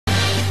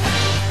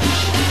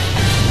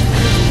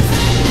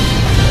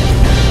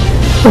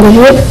What is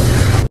it?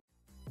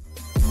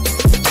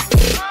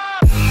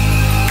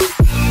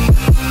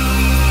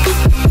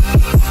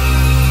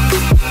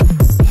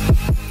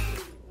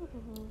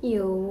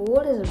 Yo,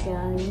 what is up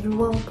guys?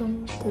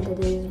 Welcome to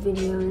today's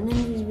video, and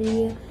in this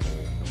video,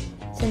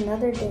 it's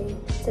another day,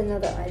 it's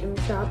another item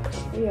shop.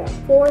 We are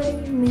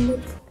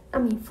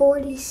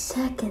 40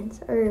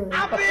 seconds early.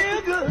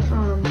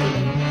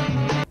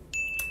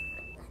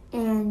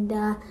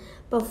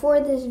 Before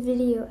this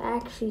video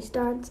actually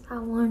starts, I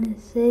want to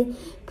say,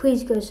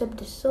 please go sub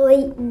to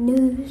Slate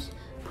News,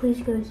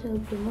 please go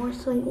sub to More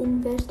Slate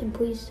Invest, and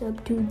please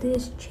sub to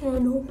this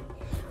channel.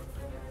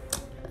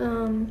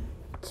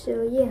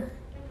 So yeah.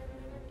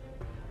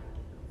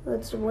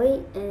 Let's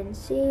wait and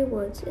see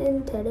what's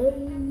in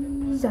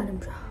today's item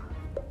shop.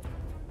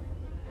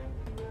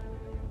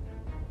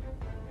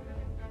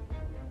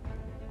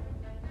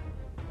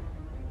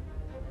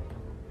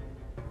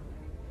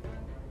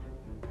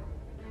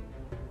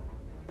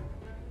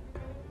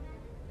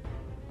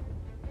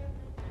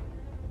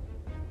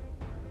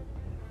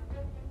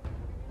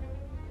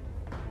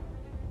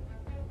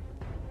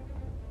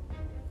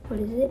 What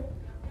is it?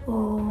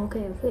 Oh,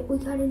 okay, we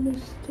got a new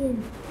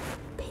skin.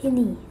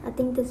 Penny. I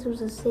think this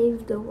was a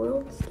Save the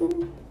World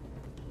skin.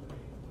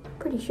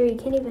 Pretty sure you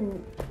can't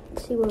even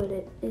see what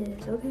it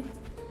is. Okay.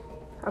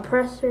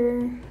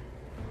 Oppressor.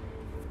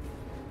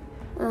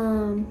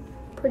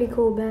 Pretty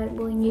cool bat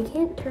bling. You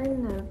can't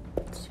turn the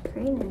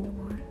screen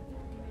anymore.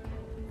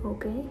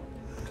 Okay.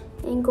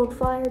 Angled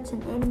Fire. It's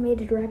an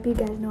animated rap. You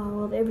guys know I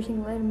love every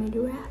single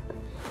animated rap.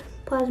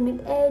 Plasmic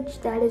Edge.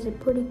 That is a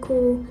pretty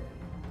cool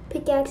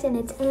pickaxe, and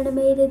it's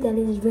animated. That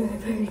is very,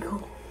 very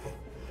cool.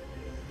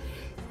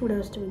 What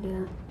else do we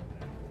got?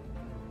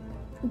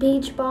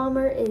 Beach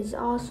Bomber is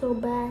also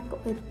back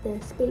with the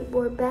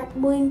skateboard back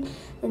bling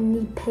and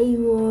the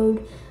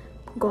payload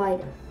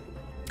glider.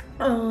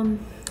 So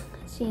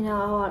you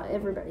know,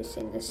 everybody's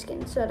seen this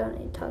skin, so I don't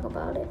need to talk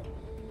about it.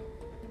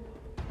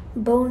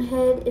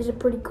 Bonehead is a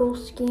pretty cool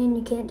skin.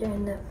 You can't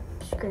turn the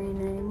screen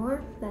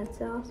anymore.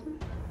 That's awesome.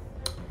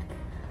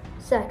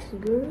 Sexy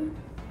Groove.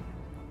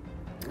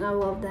 I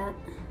love that.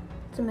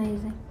 It's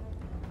amazing.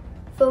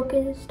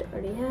 Focused,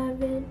 already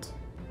have it.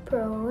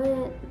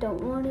 Proette,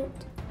 don't want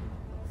it.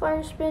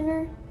 Fire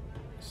Spinner,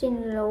 seen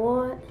it a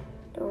lot,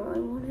 don't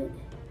really want it.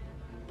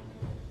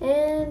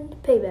 And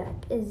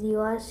Payback is the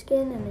last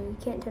skin, and then you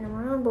can't turn them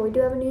around, but we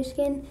do have a new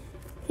skin,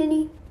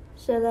 Penny,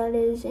 so that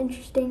is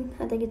interesting.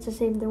 I think it's a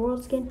Save the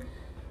World skin.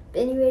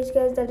 But anyways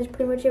guys, that is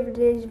pretty much it for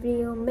today's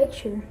video. Make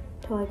sure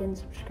to like and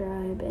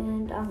subscribe,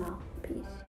 and I'm out. Peace.